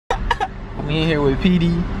We in here with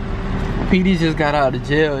PD. PD just got out of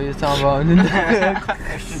jail. He was talking about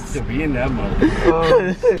to be in that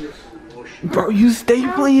mode. Bro, you stay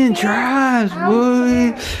playing trash,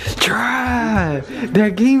 boy. Trash.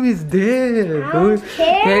 That game is dead, boy.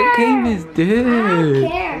 That game is dead.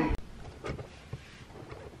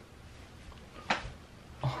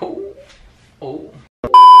 I don't care. Oh.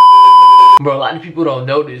 Bro, a lot of people don't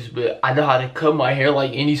know this, but I know how to cut my hair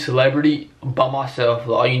like any celebrity by myself.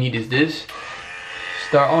 All you need is this.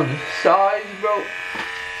 Start on the sides, bro.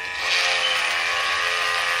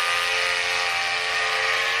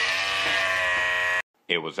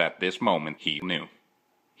 It was at this moment he knew.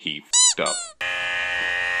 He f***ed up.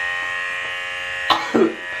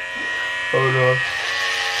 Hold on.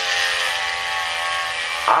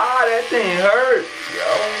 Ah, that thing hurt. Yo,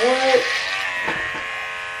 what?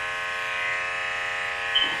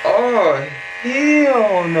 Oh,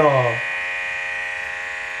 hell no.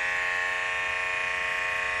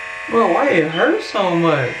 Bro, why it hurt so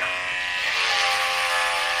much?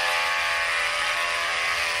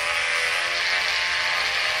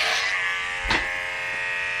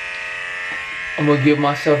 I'm gonna give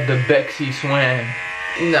myself the Bexy swing.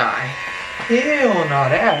 Nah, hell no,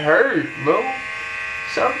 that hurt, bro.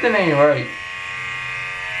 Something ain't right.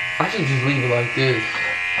 I should just leave it like this.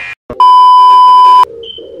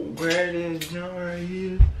 Where this jump right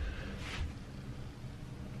here?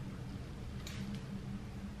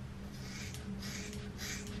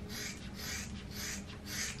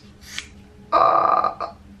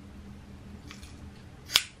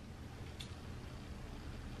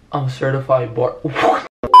 I'm certified bar.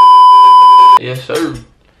 Yes, sir.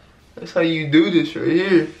 That's how you do this right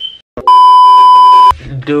here.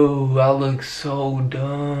 Dude, I look so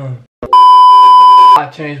dumb. I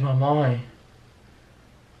changed my mind.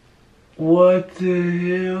 What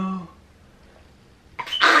the hell?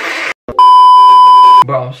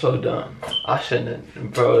 Bro, I'm so dumb. I shouldn't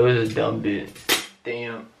have. Bro, it was a dumb bit.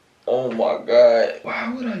 Damn. Oh my god.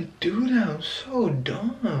 Why would I do that? I'm so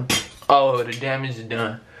dumb. Oh, the damage is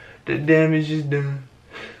done. The damage is done.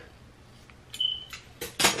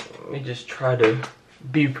 Let me just try to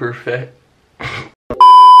be perfect. See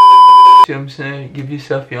what I'm saying? Give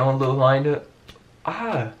yourself your own little lineup.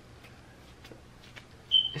 Ah.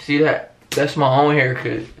 See that? That's my own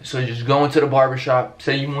haircut. So just go into the barbershop.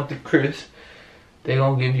 Say you want the crisp. They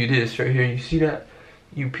gonna give you this right here. You see that?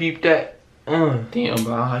 You peep that? Damn,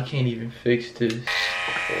 bro. I can't even fix this.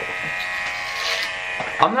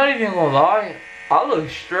 I'm not even gonna lie. I look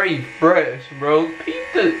straight fresh, bro. You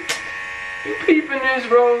peeping this,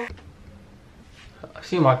 bro? I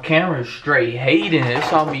see my camera straight hating. It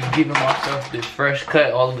saw me giving myself this fresh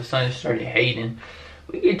cut. All of a sudden, it started hating.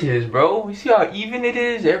 Look at this, bro. You see how even it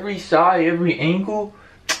is? Every side, every angle.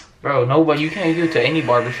 Bro, nobody, you can't go to any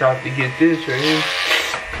barbershop to get this right here.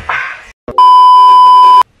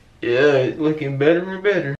 Yeah, it's looking better and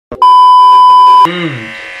better.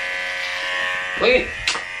 Look at.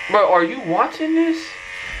 Bro, are you watching this?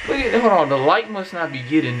 Look at, hold on, the light must not be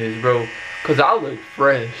getting this, bro. Cause I look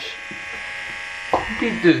fresh.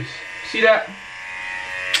 Peep this. See that?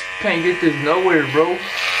 Can't get this nowhere, bro.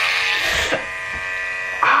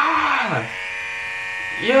 Ah!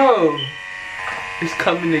 Yo! It's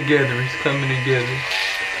coming together, it's coming together.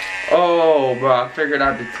 Oh, bro, I figured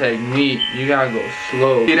out the technique. You gotta go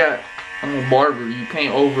slow. See that? I'm a barber, you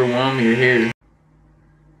can't overwhelm your hair.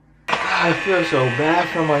 I feel so bad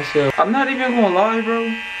for myself. I'm not even gonna lie,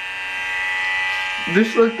 bro.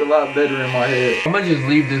 This looked a lot better in my head. I'm gonna just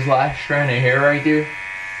leave this last strand of hair right there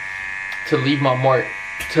to leave my mark,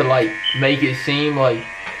 to like make it seem like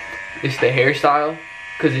it's the hairstyle,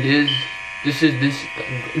 cause it is. This is this.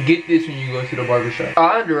 Get this when you go to the barbershop.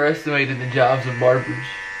 I underestimated the jobs of barbers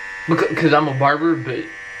because I'm a barber, but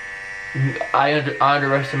I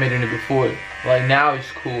underestimated it before. Like now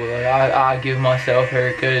it's cool. Like I give myself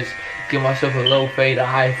haircuts. Give myself a low fade, a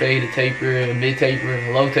high fade, a taper, a mid taper,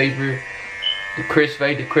 a low taper, the crisp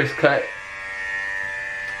fade, the crisp cut.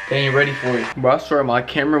 They ain't ready for it. Bro, I swear my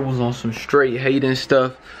camera was on some straight hating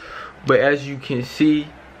stuff. But as you can see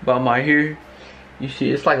by my hair, you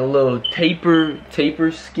see it's like a little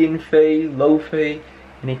taper skin fade, low fade.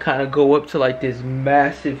 And they kind of go up to like this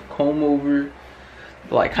massive comb over.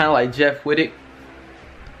 Like kind of like Jeff Wittick.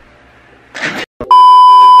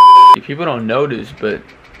 People don't know this, but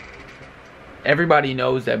everybody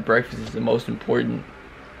knows that breakfast is the most important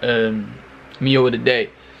meal of the day.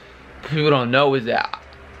 People don't know is that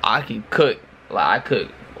I can cook. Like I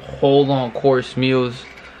cook whole long course meals.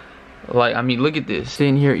 Like I mean, look at this.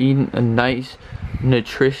 Sitting here eating a nice,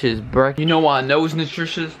 nutritious breakfast. You know why I know it's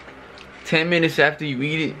nutritious? 10 minutes after you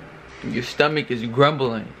eat it, your stomach is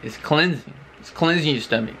grumbling. It's cleansing. It's cleansing your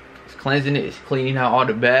stomach. It's cleansing it. It's cleaning out all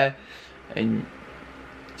the bad. And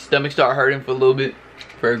stomach start hurting for a little bit.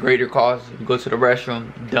 For a greater cause, you go to the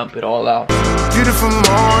restroom, dump it all out. Beautiful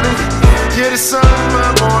morning, yeah, the sun,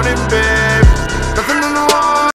 my morning bed.